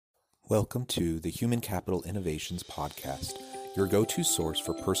Welcome to the Human Capital Innovations Podcast, your go-to source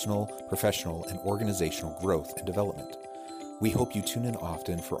for personal, professional, and organizational growth and development. We hope you tune in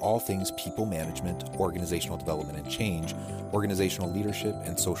often for all things people management, organizational development and change, organizational leadership,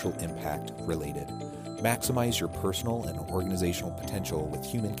 and social impact related. Maximize your personal and organizational potential with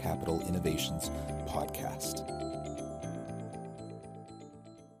Human Capital Innovations Podcast.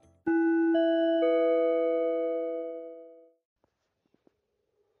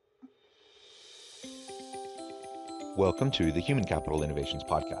 Welcome to the Human Capital Innovations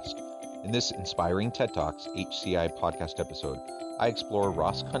Podcast. In this inspiring TED Talks HCI podcast episode, I explore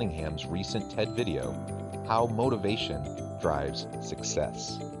Ross Cunningham's recent TED video, How Motivation Drives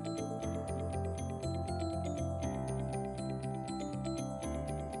Success.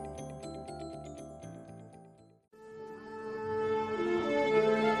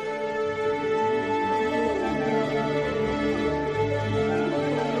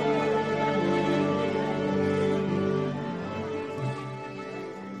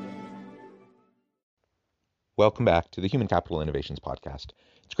 Welcome back to the Human Capital Innovations Podcast.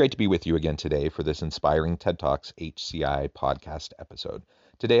 It's great to be with you again today for this inspiring TED Talks HCI podcast episode.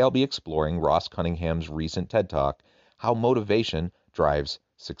 Today I'll be exploring Ross Cunningham's recent TED Talk, How Motivation Drives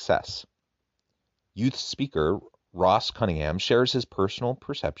Success. Youth speaker Ross Cunningham shares his personal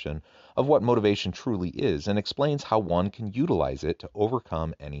perception of what motivation truly is and explains how one can utilize it to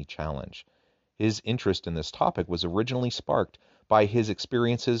overcome any challenge. His interest in this topic was originally sparked by his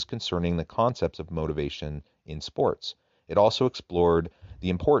experiences concerning the concepts of motivation in sports. It also explored the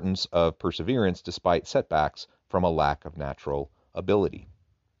importance of perseverance despite setbacks from a lack of natural ability.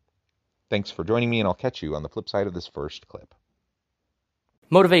 Thanks for joining me, and I'll catch you on the flip side of this first clip.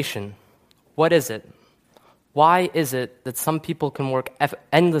 Motivation. What is it? Why is it that some people can work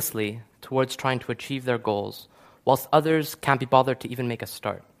endlessly towards trying to achieve their goals, whilst others can't be bothered to even make a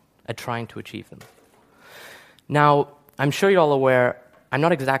start at trying to achieve them? Now, I'm sure you're all aware I'm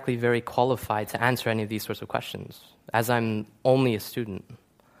not exactly very qualified to answer any of these sorts of questions, as I'm only a student.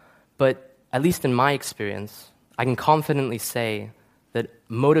 But at least in my experience, I can confidently say that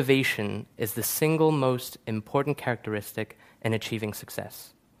motivation is the single most important characteristic in achieving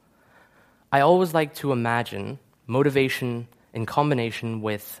success. I always like to imagine motivation in combination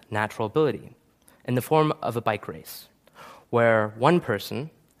with natural ability, in the form of a bike race, where one person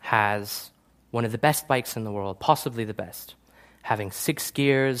has one of the best bikes in the world, possibly the best, having 6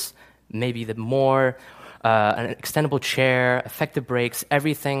 gears, maybe the more, an extendable chair, effective brakes,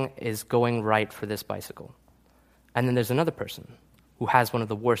 everything is going right for this bicycle. And then there's another person who has one of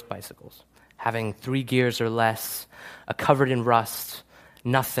the worst bicycles, having 3 gears or less, covered in rust,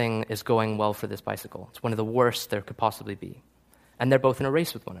 nothing is going well for this bicycle. It's one of the worst there could possibly be. And they're both in a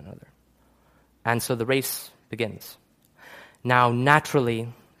race with one another. And so the race begins. Now,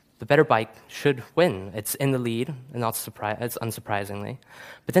 naturally, the better bike should win. It's in the lead, and it's unsurprisingly.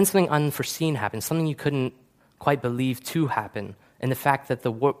 But then something unforeseen happens, something you couldn't quite believe to happen, in the fact that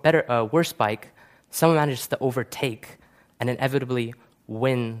the worse bike, someone manages to overtake and inevitably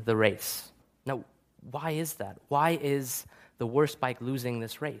win the race. Now, why is that? Why is the worst bike losing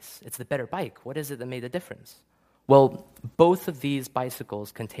this race? It's the better bike. What is it that made the difference? Well, both of these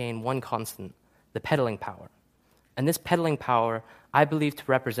bicycles contain one constant, the pedaling power. And this pedaling power, I believe, to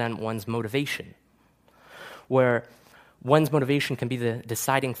represent one's motivation, where one's motivation can be the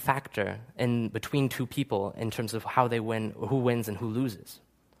deciding factor in between two people in terms of how they win, who wins and who loses.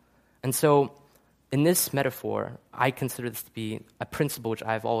 And so, in this metaphor, I consider this to be a principle which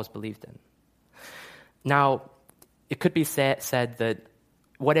I've always believed in. Now, it could be said that,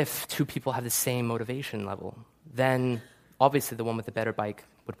 what if two people have the same motivation level? Then, obviously, the one with the better bike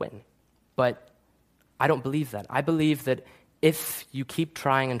would win. But I don't believe that. I believe that if you keep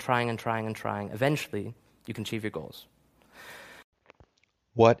trying and trying and trying and trying, eventually you can achieve your goals.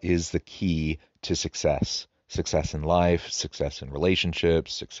 What is the key to success? Success in life, success in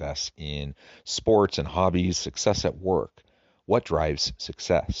relationships, success in sports and hobbies, success at work. What drives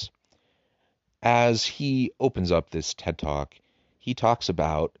success? As he opens up this TED Talk, he talks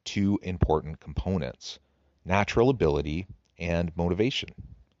about 2 important components, natural ability and motivation.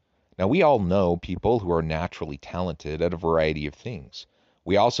 Now, we all know people who are naturally talented at a variety of things.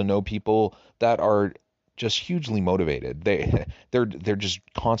 We also know people that are just hugely motivated. They're just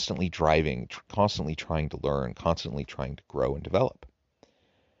constantly driving, constantly trying to learn, constantly trying to grow and develop.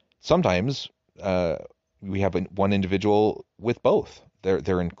 Sometimes we have one individual with both.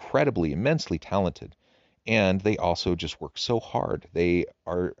 They're incredibly, immensely talented, and they also just work so hard. They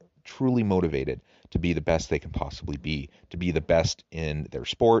are truly motivated to be the best they can possibly be, to be the best in their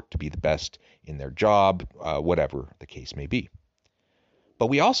sport, to be the best in their job, whatever the case may be. But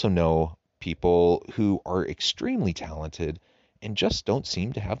we also know people who are extremely talented and just don't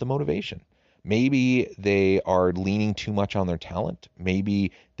seem to have the motivation. Maybe they are leaning too much on their talent.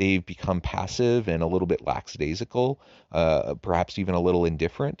 Maybe they've become passive and a little bit lackadaisical, perhaps even a little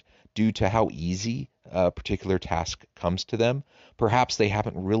indifferent due to how easy a particular task comes to them. Perhaps they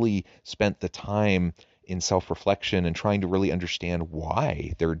haven't really spent the time in self-reflection and trying to really understand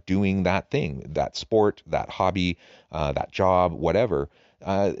why they're doing that thing, that sport, that hobby, that job, whatever.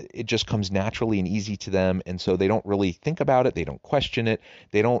 It just comes naturally and easy to them, and so they don't really think about it. They don't question it.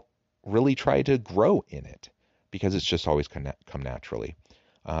 They don't really try to grow in it because it's just always come naturally.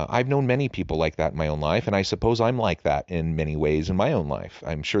 I've known many people like that in my own life, and I suppose I'm like that in many ways in my own life.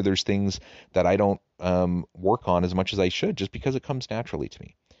 I'm sure there's things that I don't work on as much as I should just because it comes naturally to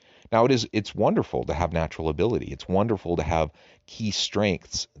me. Now, it's wonderful to have natural ability. It's wonderful to have key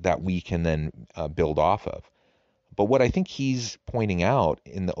strengths that we can then build off of. But what I think he's pointing out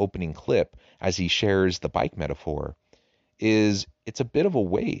in the opening clip as he shares the bike metaphor is it's a bit of a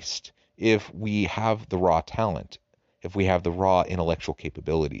waste if we have the raw talent, if we have the raw intellectual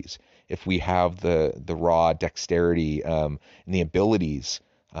capabilities, if we have the raw dexterity and the abilities.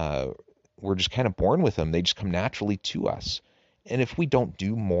 We're just kind of born with them. They just come naturally to us. And if we don't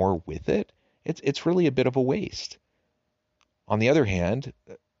do more with it, it's really a bit of a waste. On the other hand,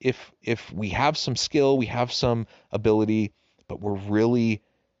 if we have some skill, we have some ability, but we're really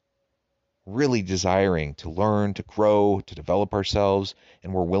really desiring to learn, to grow, to develop ourselves,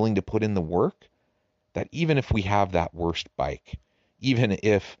 and we're willing to put in the work, that even if we have that worst bike, even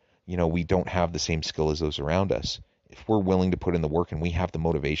if, we don't have the same skill as those around us, if we're willing to put in the work and we have the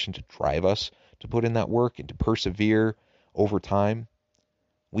motivation to drive us to put in that work and to persevere over time,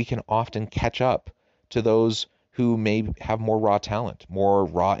 we can often catch up to those who may have more raw talent, more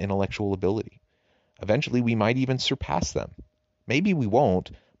raw intellectual ability. Eventually, we might even surpass them. Maybe we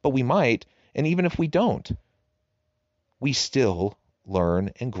won't, but we might. And even if we don't, we still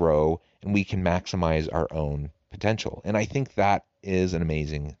learn and grow and we can maximize our own potential. And I think that is an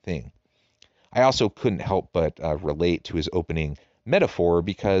amazing thing. I also couldn't help but relate to his opening metaphor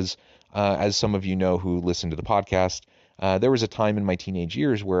because, as some of you know who listen to the podcast, there was a time in my teenage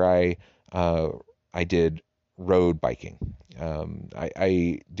years where I did road biking.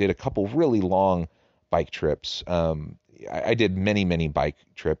 I did a couple really long bike trips. I did many, many bike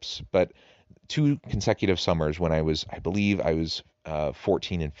trips, but 2 consecutive summers when I believe I was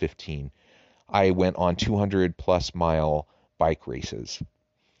 14 and 15, I went on 200 plus mile bike races.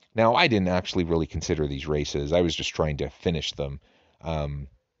 Now, I didn't actually really consider these races. I was just trying to finish them.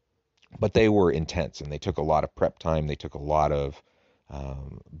 But they were intense and they took a lot of prep time. They took a lot of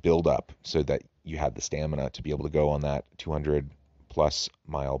build up so that you had the stamina to be able to go on that 200 plus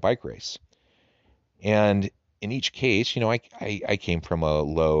mile bike race. And in each case, I came from a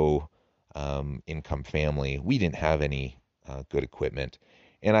low income family. We didn't have any good equipment,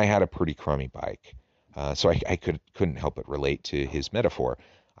 and I had a pretty crummy bike. So I couldn't help but relate to his metaphor.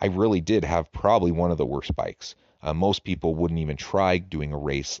 I really did have probably one of the worst bikes. Most people wouldn't even try doing a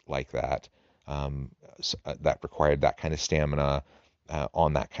race like that, that required that kind of stamina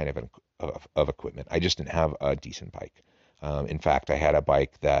on that kind of equipment. I just didn't have a decent bike. In fact, I had a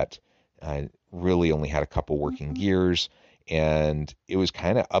bike that really only had a couple working gears, and it was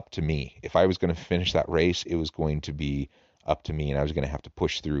kind of up to me. If I was going to finish that race, it was going to be up to me, and I was going to have to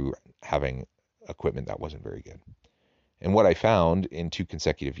push through having equipment that wasn't very good. And what I found in 2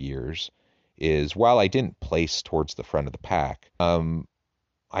 consecutive years is while I didn't place towards the front of the pack,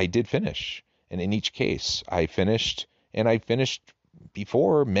 I did finish. And in each case, I finished, and I finished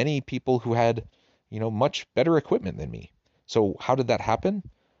before many people who had, much better equipment than me. So how did that happen?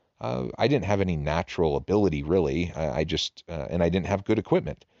 I didn't have any natural ability, really. I just, and I didn't have good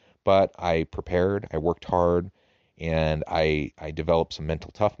equipment. But I prepared, I worked hard, and I developed some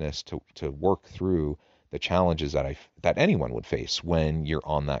mental toughness to work through the challenges that anyone would face when you're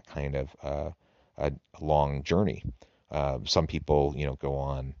on that kind of a long journey. Some people, go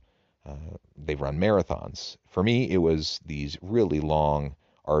on, they run marathons. For me, it was these really long,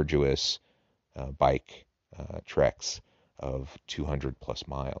 arduous bike treks of 200 plus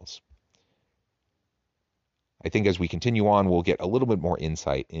miles. I think as we continue on, we'll get a little bit more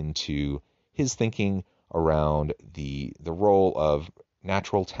insight into his thinking around the role of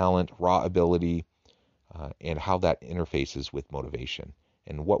natural talent, raw ability, and how that interfaces with motivation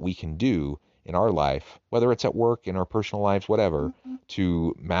and what we can do in our life, whether it's at work, in our personal lives, whatever,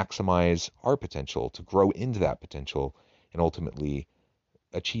 to maximize our potential, to grow into that potential, and ultimately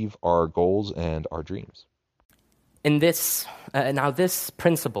achieve our goals and our dreams. In this, now this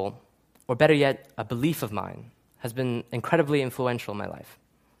principle, or better yet, a belief of mine, has been incredibly influential in my life.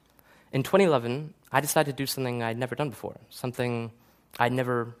 In 2011, I decided to do something I'd never done before, something I'd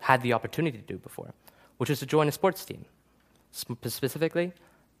never had the opportunity to do before, which was to join a sports team, specifically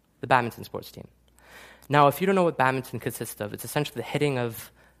the badminton sports team. Now, if you don't know what badminton consists of, it's essentially the hitting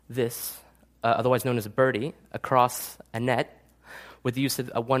of this, otherwise known as a birdie, across a net with the use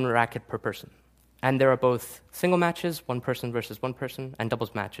of one racket per person. And there are both single matches, one person versus one person, and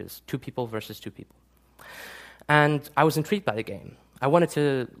doubles matches, 2 people versus 2 people. And I was intrigued by the game. I wanted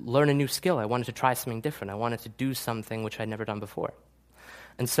to learn a new skill. I wanted to try something different. I wanted to do something which I'd never done before.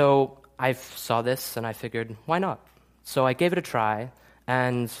 And so I saw this, and I figured, why not? So I gave it a try,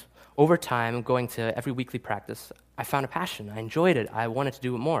 and over time, going to every weekly practice, I found a passion. I enjoyed it. I wanted to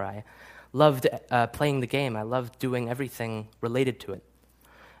do it more. I loved playing the game. I loved doing everything related to it.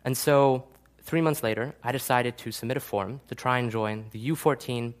 And so 3 months later, I decided to submit a form to try and join the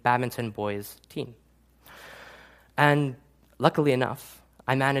U14 badminton boys team. And luckily enough,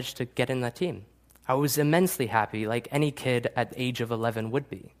 I managed to get in that team. I was immensely happy, like any kid at the age of 11 would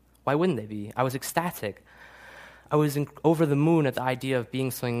be. Why wouldn't they be? I was ecstatic. I was over the moon at the idea of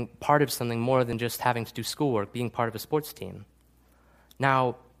being part of something more than just having to do schoolwork, being part of a sports team.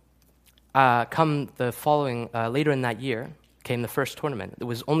 Now, come the following, later in that year, came the first tournament. There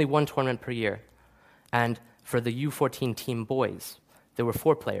was only one tournament per year. And for the U14 team boys, there were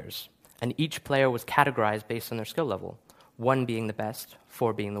 4 players. And each player was categorized based on their skill level, 1 being the best,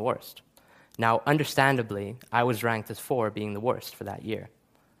 4 being the worst. Now, understandably, I was ranked as 4, being the worst for that year.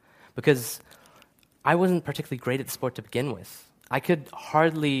 Because I wasn't particularly great at the sport to begin with. I could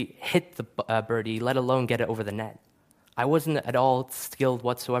hardly hit the birdie, let alone get it over the net. I wasn't at all skilled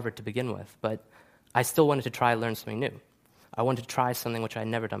whatsoever to begin with, but I still wanted to try and learn something new. I wanted to try something which I had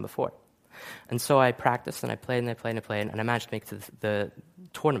never done before. And so I practiced, and I played, and I played, and I played, and I managed to make it to the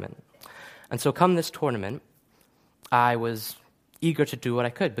tournament. And so come this tournament, I was eager to do what I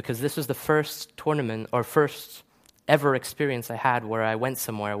could, because this was the first tournament, or first ever experience I had where I went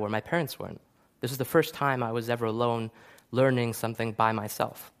somewhere where my parents weren't. This was the first time I was ever alone learning something by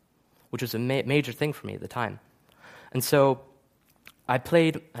myself, which was a major thing for me at the time. And so I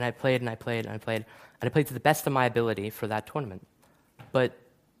played, and I played, and I played, and I played, and I played to the best of my ability for that tournament. But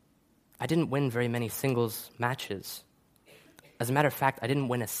I didn't win very many singles matches. As a matter of fact, I didn't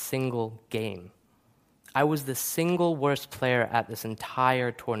win a single game. I was the single worst player at this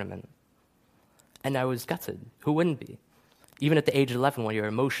entire tournament. And I was gutted. Who wouldn't be? Even at the age of 11, when your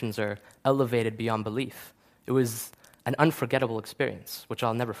emotions are elevated beyond belief. It was an unforgettable experience, which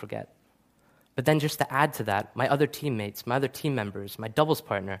I'll never forget. But then just to add to that, my other teammates, my other team members, my doubles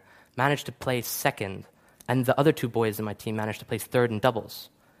partner managed to place second, and the other 2 boys in my team managed to place third in doubles.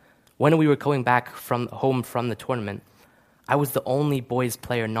 When we were going back home from the tournament, I was the only boys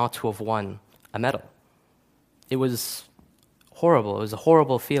player not to have won a medal. It was horrible. It was a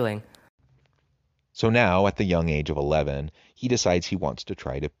horrible feeling. So now, at the young age of 11, he decides he wants to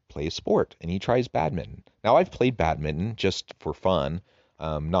try to play a sport, and he tries badminton. Now, I've played badminton just for fun,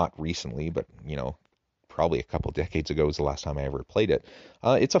 not recently, but, probably a couple decades ago was the last time I ever played it.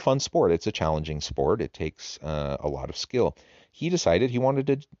 It's a fun sport. It's a challenging sport. It takes a lot of skill. He decided he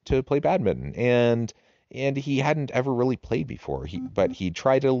wanted to play badminton, and he hadn't ever really played before. But he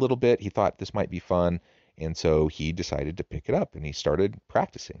tried it a little bit. He thought this might be fun, and so he decided to pick it up, and he started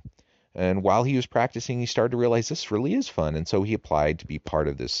practicing. And while he was practicing, he started to realize this really is fun. And so he applied to be part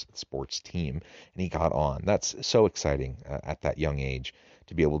of this sports team, and he got on. That's so exciting at that young age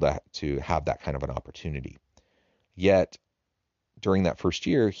to be able to have that kind of an opportunity. Yet, during that first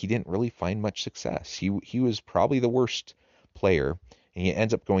year, he didn't really find much success. He was probably the worst player, and he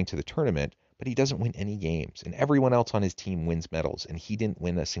ends up going to the tournament, but he doesn't win any games. And everyone else on his team wins medals, and he didn't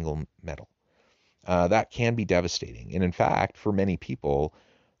win a single medal. That can be devastating. And in fact, for many people,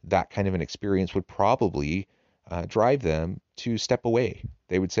 that kind of an experience would probably drive them to step away.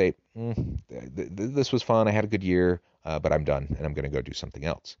 They would say, this was fun, I had a good year, but I'm done, and I'm going to go do something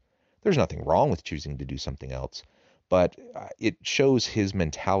else. There's nothing wrong with choosing to do something else, but it shows his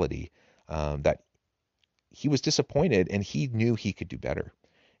mentality that he was disappointed, and he knew he could do better.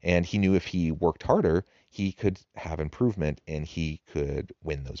 And he knew if he worked harder, he could have improvement, and he could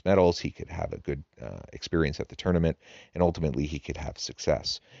win those medals. He could have a good experience at the tournament, and ultimately he could have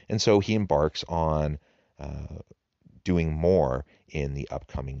success. And so he embarks on doing more in the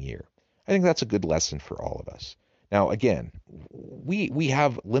upcoming year. I think that's a good lesson for all of us. Now, again, we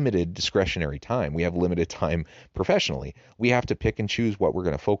have limited discretionary time. We have limited time professionally. We have to pick and choose what we're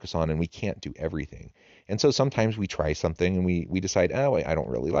going to focus on, and we can't do everything. And so sometimes we try something and we decide, oh, I don't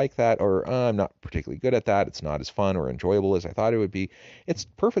really like that, or I'm not particularly good at that. It's not as fun or enjoyable as I thought it would be. It's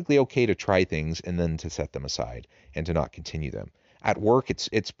perfectly okay to try things and then to set them aside and to not continue them. At work,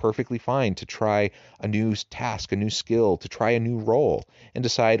 it's perfectly fine to try a new task, a new skill, to try a new role, and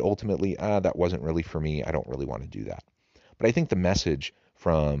decide ultimately, that wasn't really for me. I don't really want to do that. But I think the message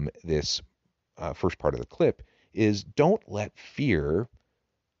from this first part of the clip is don't let fear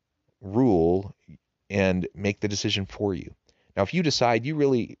rule and make the decision for you. Now, if you decide you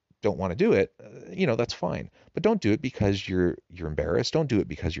really don't want to do it, that's fine. But don't do it because you're embarrassed. Don't do it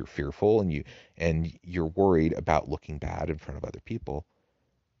because you're fearful and you're worried about looking bad in front of other people.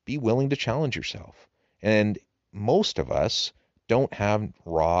 Be willing to challenge yourself. And most of us don't have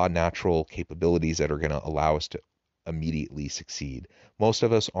raw natural capabilities that are going to allow us to immediately succeed. Most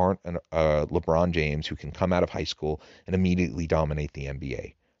of us aren't LeBron James who can come out of high school and immediately dominate the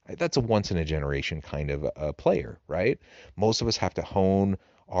NBA. That's a once in a generation kind of a player, right? Most of us have to hone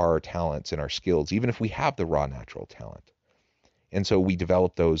our talents and our skills, even if we have the raw natural talent. And so we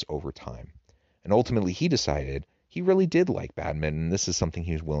develop those over time. And ultimately, he decided he really did like badminton. This is something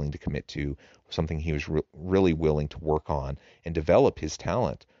he was willing to commit to, something he was really willing to work on and develop his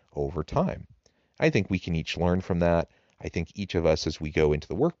talent over time. I think we can each learn from that. I think each of us, as we go into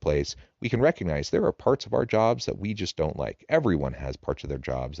the workplace, we can recognize there are parts of our jobs that we just don't like. Everyone has parts of their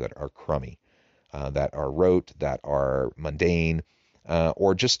jobs that are crummy, that are rote, that are mundane,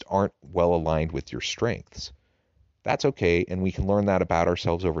 or just aren't well aligned with your strengths. That's okay, and we can learn that about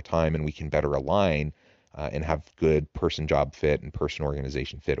ourselves over time, and we can better align and have good person-job fit and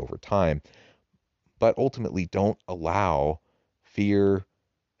person-organization fit over time. But ultimately, don't allow fear,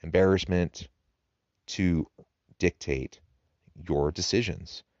 embarrassment to dictate your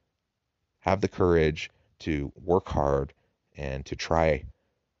decisions. Have the courage to work hard and to try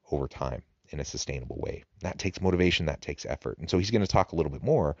over time in a sustainable way. That takes motivation, that takes effort. And so he's going to talk a little bit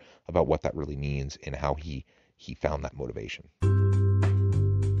more about what that really means and how he found that motivation.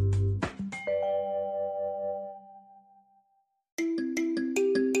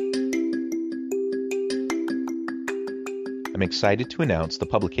 I'm excited to announce the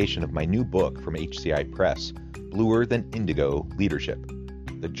publication of my new book from HCI Press, Bluer Than Indigo Leadership: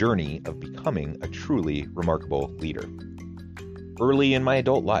 The Journey of Becoming a Truly Remarkable Leader. Early in my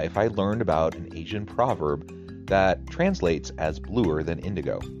adult life, I learned about an Asian proverb that translates as bluer than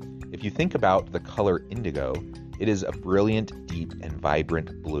indigo. If you think about the color indigo, it is a brilliant, deep, and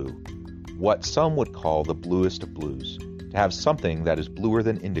vibrant blue, what some would call the bluest of blues. To have something that is bluer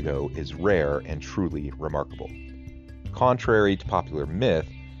than indigo is rare and truly remarkable. Contrary to popular myth,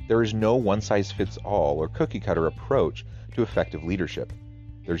 there is no one-size-fits-all or cookie-cutter approach to effective leadership.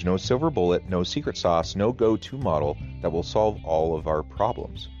 There's no silver bullet, no secret sauce, no go-to model that will solve all of our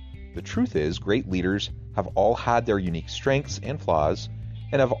problems. The truth is, great leaders have all had their unique strengths and flaws,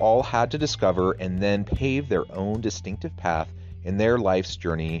 and have all had to discover and then pave their own distinctive path in their life's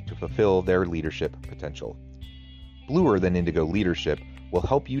journey to fulfill their leadership potential. Bluer Than Indigo Leadership will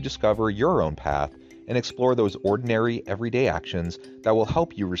help you discover your own path and explore those ordinary, everyday actions that will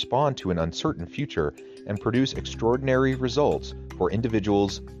help you respond to an uncertain future and produce extraordinary results for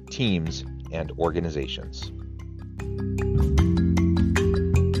individuals, teams, and organizations.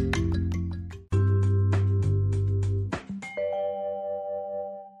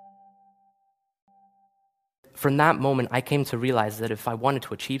 From that moment, I came to realize that if I wanted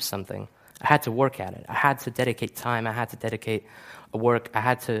to achieve something, I had to work at it. I had to dedicate time. I had to dedicate work. I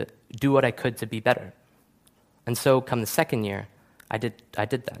had to do what I could to be better. And so come the second year, I did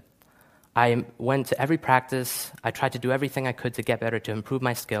that. I went to every practice. I tried to do everything I could to get better, to improve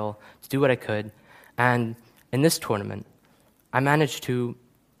my skill, to do what I could. And in this tournament, I managed to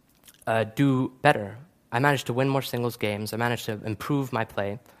do better. I managed to win more singles games. I managed to improve my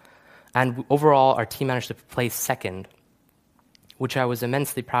play. And overall, our team managed to place second, which I was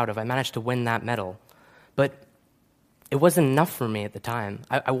immensely proud of. I managed to win that medal. But it wasn't enough for me at the time.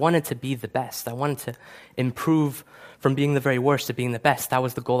 I wanted to be the best. I wanted to improve from being the very worst to being the best. That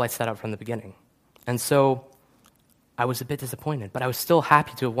was the goal I set out from the beginning. And so I was a bit disappointed, but I was still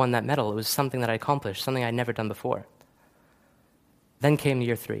happy to have won that medal. It was something that I accomplished, something I'd never done before. Then came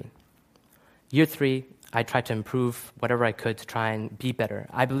year three. Year three, I tried to improve whatever I could to try and be better.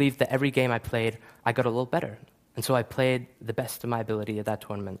 I believed that every game I played, I got a little better. And so I played the best of my ability at that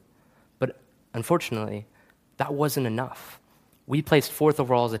tournament. But unfortunately, that wasn't enough. We placed fourth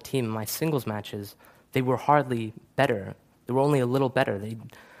overall as a team in my singles matches. They were hardly better. They were only a little better.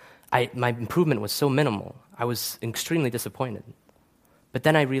 my improvement was so minimal. I was extremely disappointed. But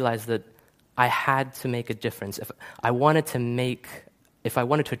then I realized that I had to make a difference. If I wanted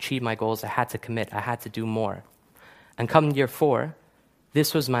to achieve my goals, I had to commit. I had to do more. And come year 4,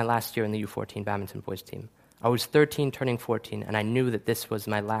 this was my last year in the U14 badminton boys team. I was 13, turning 14, and I knew that this was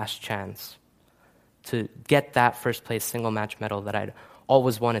my last chance to get that first place single match medal that I'd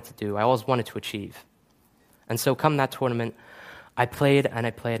always wanted to do, I always wanted to achieve. And so come that tournament, I played and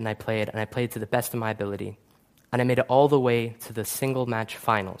I played and I played and I played to the best of my ability. And I made it all the way to the single match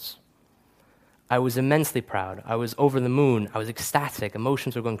finals. I was immensely proud. I was over the moon. I was ecstatic.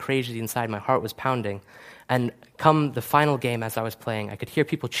 Emotions were going crazy inside. My heart was pounding. And come the final game as I was playing, I could hear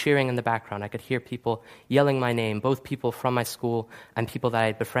people cheering in the background. I could hear people yelling my name, both people from my school and people that I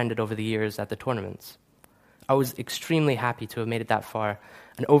had befriended over the years at the tournaments. I was extremely happy to have made it that far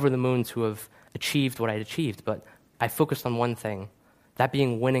and over the moon to have achieved what I'd achieved, but I focused on one thing, that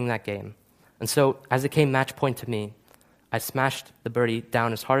being winning that game. And so as it came match point to me, I smashed the birdie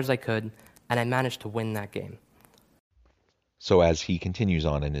down as hard as I could, and I managed to win that game. So as he continues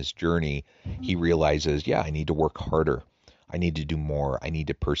on in his journey, he realizes, yeah, I need to work harder. I need to do more. I need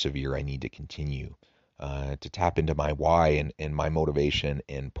to persevere. I need to continue to tap into my why and my motivation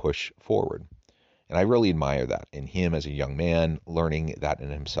and push forward. And I really admire that in him as a young man, learning that in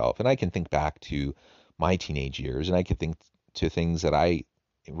himself. And I can think back to my teenage years, and I can think to things that I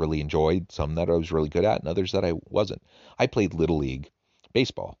really enjoyed, some that I was really good at, and others that I wasn't. I played Little League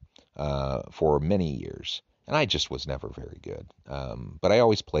baseball for many years, and I just was never very good. But I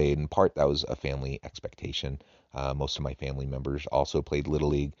always played. In part, that was a family expectation. Most of my family members also played Little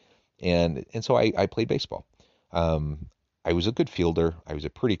League, and so I played baseball. I was a good fielder. I was a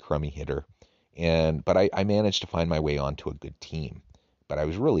pretty crummy hitter. But I managed to find my way onto a good team. But I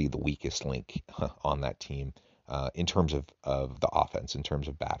was really the weakest link on that team in terms of the offense, in terms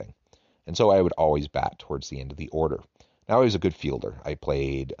of batting. And so I would always bat towards the end of the order. Now I was a good fielder. I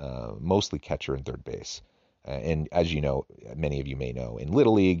played mostly catcher and third base. And as you know, many of you may know, in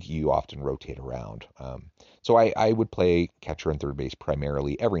Little League, you often rotate around. So I would play catcher and third base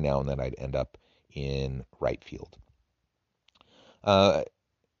primarily. Every now and then I'd end up in right field.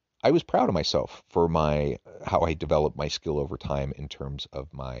 I was proud of myself for how I developed my skill over time in terms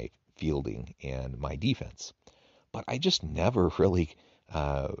of my fielding and my defense. But I just never really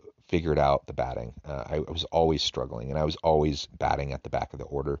figured out the batting. I was always struggling, and I was always batting at the back of the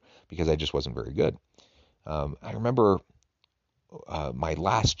order because I just wasn't very good. I remember my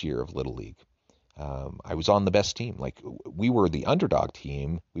last year of Little League. I was on the best team. Like, we were the underdog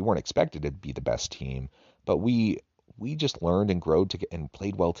team. We weren't expected to be the best team, but we just learned and grew and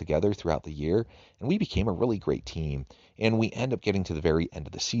played well together throughout the year, and we became a really great team. And we end up getting to the very end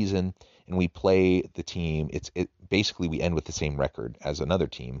of the season, and we play the team. Basically we end with the same record as another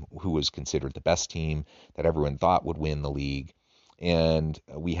team who was considered the best team that everyone thought would win the league, and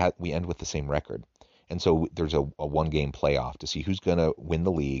we end with the same record. And so there's a one-game playoff to see who's going to win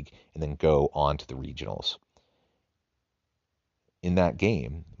the league and then go on to the regionals. In that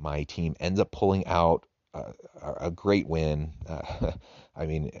game, my team ends up pulling out a great win.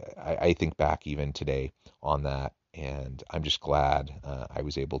 I think back even today on that, and I'm just glad I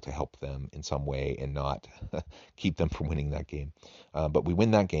was able to help them in some way and not keep them from winning that game. But we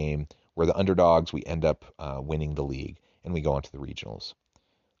win that game. We're the underdogs. We end up winning the league, and we go on to the regionals.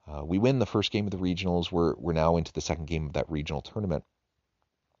 We win the first game of the regionals. We're now into the second game of that regional tournament,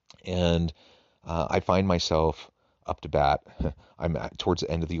 and I find myself up to bat. I'm towards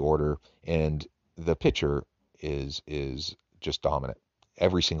the end of the order, and the pitcher is just dominant.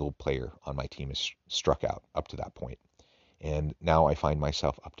 Every single player on my team is struck out up to that point. And now I find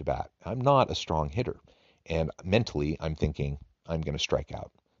myself up to bat. I'm not a strong hitter. And mentally, I'm thinking, I'm going to strike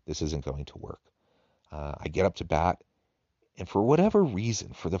out. This isn't going to work. I get up to bat, and for whatever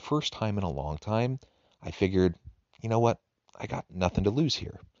reason, for the first time in a long time, I figured, you know what? I got nothing to lose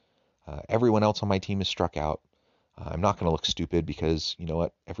here. Everyone else on my team is struck out. I'm not going to look stupid because, you know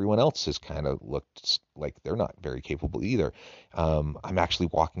what, everyone else has kind of looked like they're not very capable either. I'm actually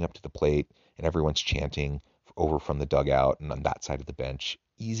walking up to the plate, and everyone's chanting over from the dugout and on that side of the bench,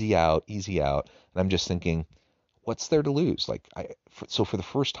 easy out, easy out. And I'm just thinking, what's there to lose? So for the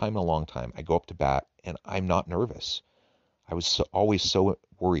first time in a long time, I go up to bat, and I'm not nervous. I was always so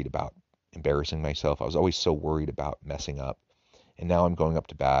worried about embarrassing myself. I was always so worried about messing up. And now I'm going up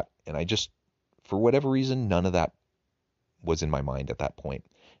to bat, and for whatever reason, none of that was in my mind at that point.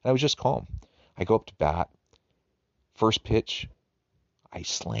 And I was just calm. I go up to bat. First pitch, I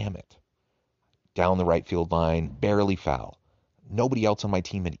slam it down the right field line, barely foul. Nobody else on my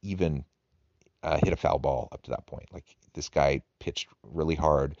team had even hit a foul ball up to that point. Like, this guy pitched really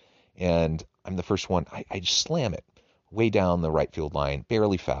hard, And I'm the first one. I just slam it way down the right field line,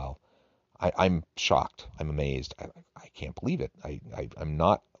 barely foul. I'm shocked. I'm amazed. I can't believe it. I'm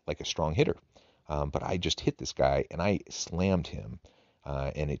not like a strong hitter, but I just hit this guy and I slammed him,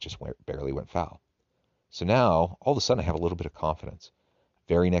 and it just barely went foul. So now all of a sudden I have a little bit of confidence.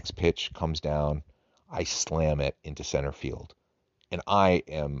 Very next pitch comes down, I slam it into center field, and I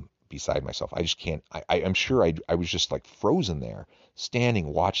am beside myself. I just can't. I'm sure I was just like frozen there,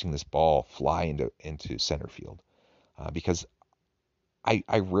 standing watching this ball fly into center field, because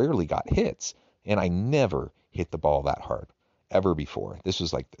I rarely got hits, and I never hit the ball that hard ever before. This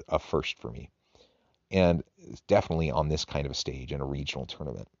was like a first for me, and definitely on this kind of a stage in a regional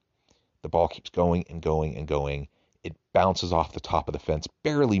tournament. The ball keeps going and going and going. It bounces off the top of the fence,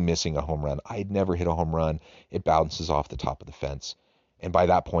 barely missing a home run. I'd never hit a home run. It bounces off the top of the fence. And by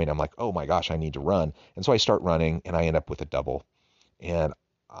that point, I'm like, oh my gosh, I need to run. And so I start running, and I end up with a double. And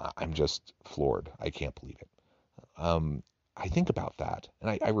I'm just floored. I can't believe it. I think about that,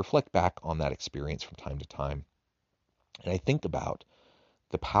 and I reflect back on that experience from time to time. And I think about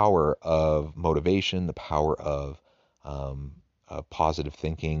the power of motivation, the power of positive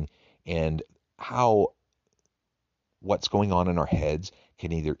thinking, and how what's going on in our heads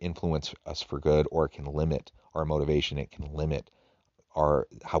can either influence us for good or it can limit our motivation. It can limit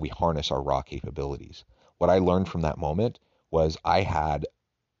how we harness our raw capabilities. What I learned from that moment was I had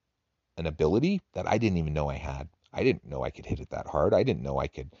an ability that I didn't even know I had. I didn't know I could hit it that hard. I didn't know I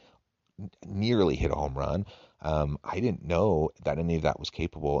could nearly hit a home run. I didn't know that any of that was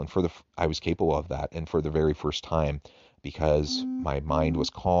capable, and I was capable of that, and for the very first time, because my mind was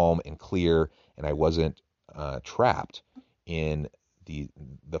calm and clear, and I wasn't trapped in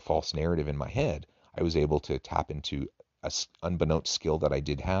the false narrative in my head. I was able to tap into a unbeknownst skill that I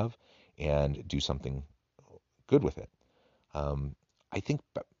did have and do something good with it. I think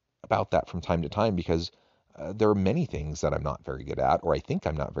about that from time to time because there are many things that I'm not very good at, or I think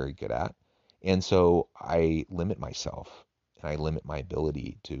I'm not very good at. And so I limit myself and I limit my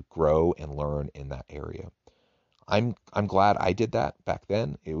ability to grow and learn in that area. I'm glad I did that back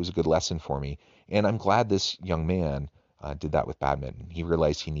then. It was a good lesson for me. And I'm glad this young man did that with badminton. He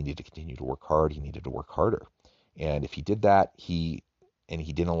realized he needed to continue to work hard. He needed to work harder. And if he did that, he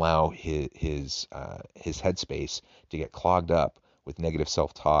didn't allow his headspace to get clogged up with negative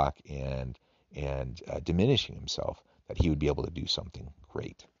self-talk and diminishing himself, that he would be able to do something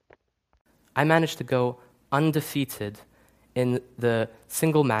great. I managed to go undefeated in the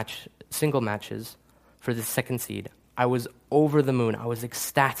single matches for the second seed. I was over the moon. I was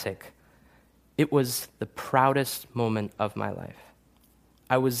ecstatic. It was the proudest moment of my life.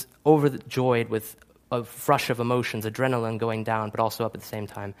 I was overjoyed with a rush of emotions, adrenaline going down, but also up at the same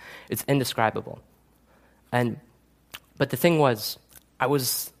time. It's indescribable. But the thing was, I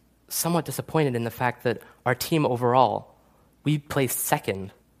was somewhat disappointed in the fact that our team overall, we placed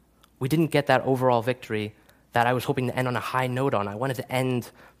second. We didn't get that overall victory that I was hoping to end on a high note on. I wanted to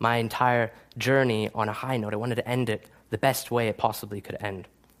end my entire journey on a high note. I wanted to end it the best way it possibly could end.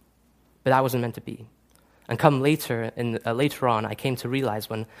 But that wasn't meant to be. And later on, I came to realize,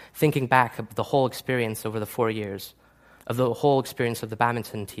 when thinking back of the whole experience over the 4 years, of the whole experience of the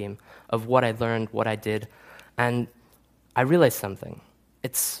badminton team, of what I learned, what I did, and I realized something.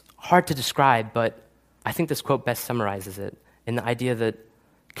 It's hard to describe, but I think this quote best summarizes it, in the idea that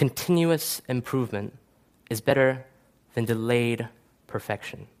continuous improvement is better than delayed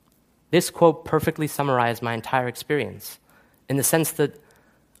perfection. This quote perfectly summarized my entire experience, in the sense that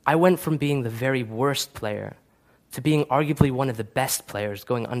I went from being the very worst player to being arguably one of the best players,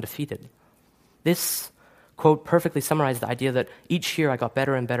 going undefeated. This quote perfectly summarized the idea that each year I got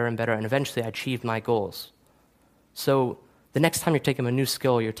better and better and better, and eventually I achieved my goals. So the next time you're taking a new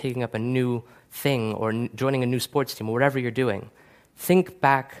skill, you're taking up a new thing, or joining a new sports team, or whatever you're doing, think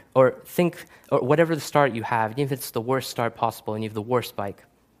back, or whatever the start you have, even if it's the worst start possible and you have the worst bike,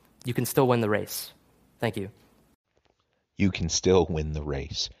 you can still win the race. Thank you. You can still win the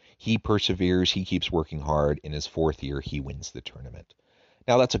race. He perseveres, he keeps working hard. In his fourth year, he wins the tournament.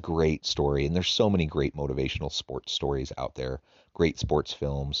 Now, that's a great story, and there's so many great motivational sports stories out there, great sports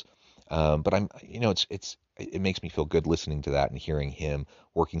films. But it makes me feel good listening to that and hearing him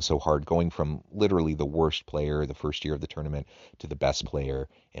working so hard, going from literally the worst player the first year of the tournament to the best player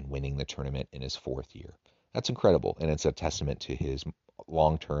and winning the tournament in his fourth year. That's incredible, and it's a testament to his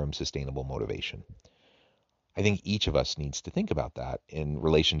long-term sustainable motivation. I think each of us needs to think about that in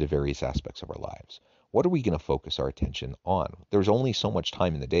relation to various aspects of our lives. What are we going to focus our attention on? There's only so much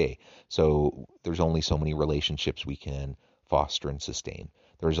time in the day, so there's only so many relationships we can foster and sustain.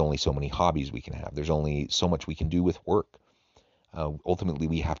 There's only so many hobbies we can have. There's only so much we can do with work. Ultimately,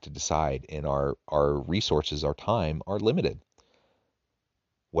 we have to decide, and our resources, our time, are limited.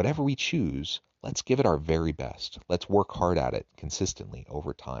 Whatever we choose, let's give it our very best. Let's work hard at it consistently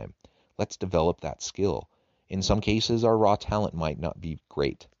over time. Let's develop that skill. In some cases, our raw talent might not be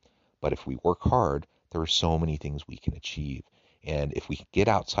great, but if we work hard, there are so many things we can achieve. And if we get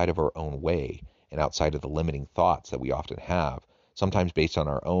outside of our own way and outside of the limiting thoughts that we often have, sometimes based on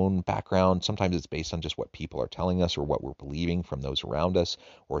our own background, sometimes it's based on just what people are telling us or what we're believing from those around us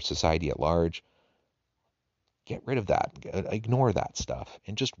or society at large, get rid of that. Ignore that stuff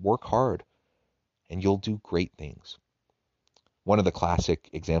and just work hard and you'll do great things. One of the classic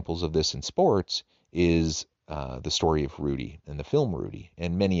examples of this in sports is the story of Rudy and the film Rudy.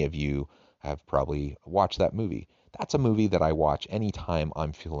 And many of you have probably watched that movie. That's a movie that I watch anytime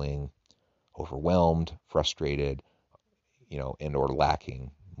I'm feeling overwhelmed, frustrated, and or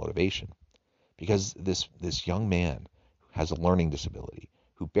lacking motivation. Because this young man who has a learning disability,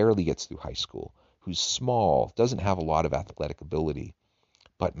 who barely gets through high school, who's small, doesn't have a lot of athletic ability,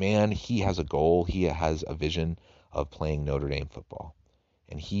 but man, he has a goal, he has a vision of playing Notre Dame football.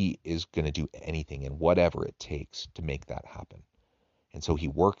 And he is going to do anything and whatever it takes to make that happen. And so he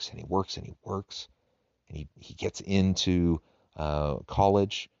works and he works and he works, and he gets into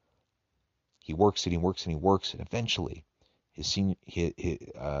college. He works and he works and he works, and eventually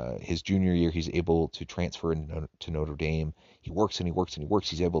his junior year, he's able to transfer to Notre Dame. He works and he works and he works.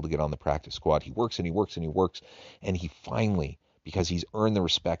 He's able to get on the practice squad. He works and he works and he works. And he finally, because he's earned the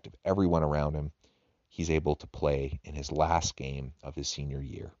respect of everyone around him, he's able to play in his last game of his senior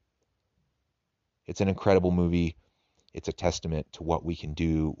year. It's an incredible movie. It's a testament to what we can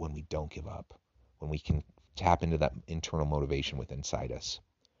do when we don't give up, when we can tap into that internal motivation within inside us.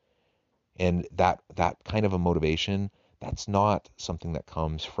 And that kind of a motivation, that's not something that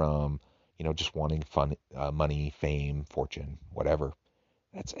comes from, just wanting fun, money, fame, fortune, whatever.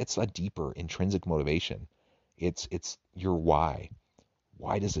 It's a deeper intrinsic motivation. It's your why.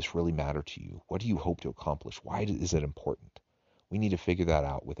 Why does this really matter to you? What do you hope to accomplish? Why is it important? We need to figure that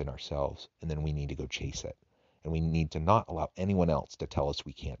out within ourselves, and then we need to go chase it. And we need to not allow anyone else to tell us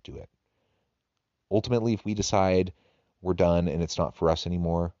we can't do it. Ultimately, if we decide we're done and it's not for us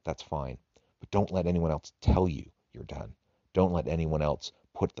anymore, that's fine. But don't let anyone else tell you you're done. Don't let anyone else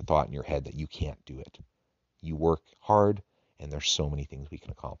put the thought in your head that you can't do it. You work hard, and there's so many things we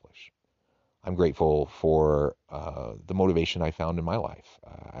can accomplish. I'm grateful for the motivation I found in my life.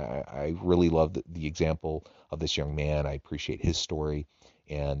 I really love the example of this young man. I appreciate his story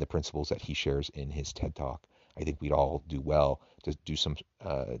and the principles that he shares in his TED Talk. I think we'd all do well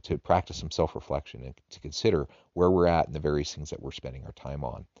to practice some self-reflection and to consider where we're at and the various things that we're spending our time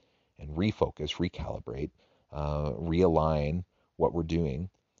on, and refocus, recalibrate, realign what we're doing,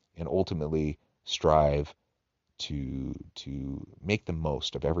 and ultimately strive to make the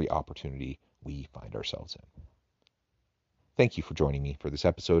most of every opportunity we find ourselves in. Thank you for joining me for this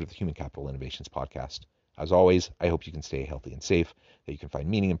episode of the Human Capital Innovations Podcast. As always, I hope you can stay healthy and safe, that you can find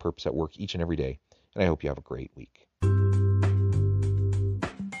meaning and purpose at work each and every day, and I hope you have a great week.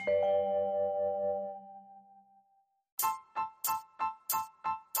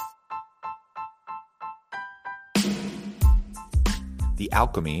 The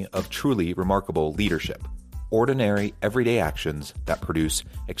alchemy of truly remarkable leadership. Ordinary, everyday actions that produce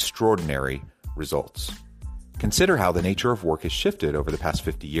extraordinary results. Consider how the nature of work has shifted over the past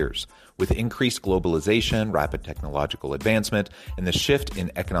 50 years. With increased globalization, rapid technological advancement, and the shift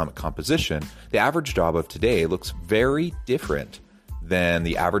in economic composition, the average job of today looks very different than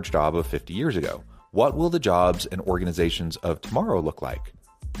the average job of 50 years ago. What will the jobs and organizations of tomorrow look like?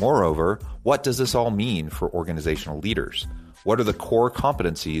 Moreover, what does this all mean for organizational leaders? What are the core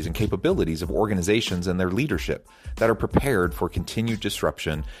competencies and capabilities of organizations and their leadership that are prepared for continued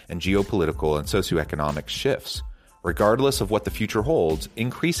disruption and geopolitical and socioeconomic shifts? Regardless of what the future holds,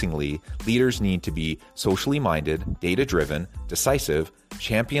 increasingly, leaders need to be socially minded, data-driven, decisive,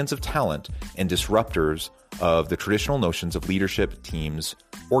 champions of talent, and disruptors of the traditional notions of leadership, teams,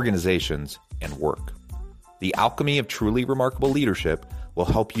 organizations, and work. The alchemy of truly remarkable leadership will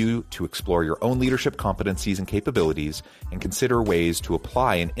help you to explore your own leadership competencies and capabilities and consider ways to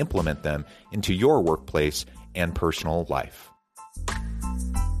apply and implement them into your workplace and personal life.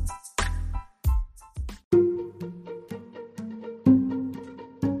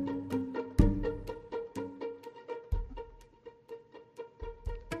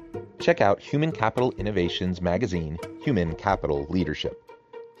 Check out Human Capital Innovations magazine, Human Capital Leadership.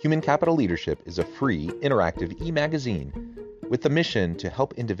 Human Capital Leadership is a free, interactive e-magazine with the mission to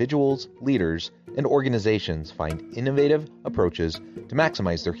help individuals, leaders, and organizations find innovative approaches to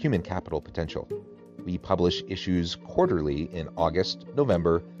maximize their human capital potential. We publish issues quarterly in August,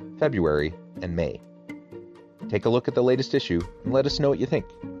 November, February, and May. Take a look at the latest issue and let us know what you think.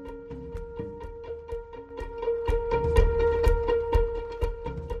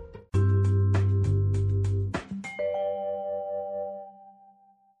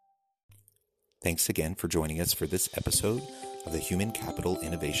 Thanks again for joining us for this episode of the Human Capital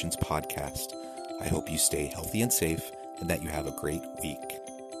Innovations Podcast. I hope you stay healthy and safe and that you have a great week.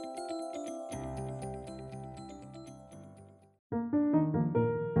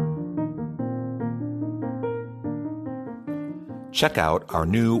 Check out our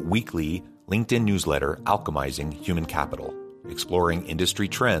new weekly LinkedIn newsletter, Alchemizing Human Capital, exploring industry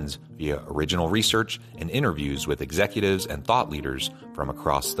trends via original research and interviews with executives and thought leaders from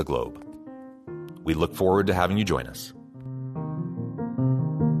across the globe. We look forward to having you join us.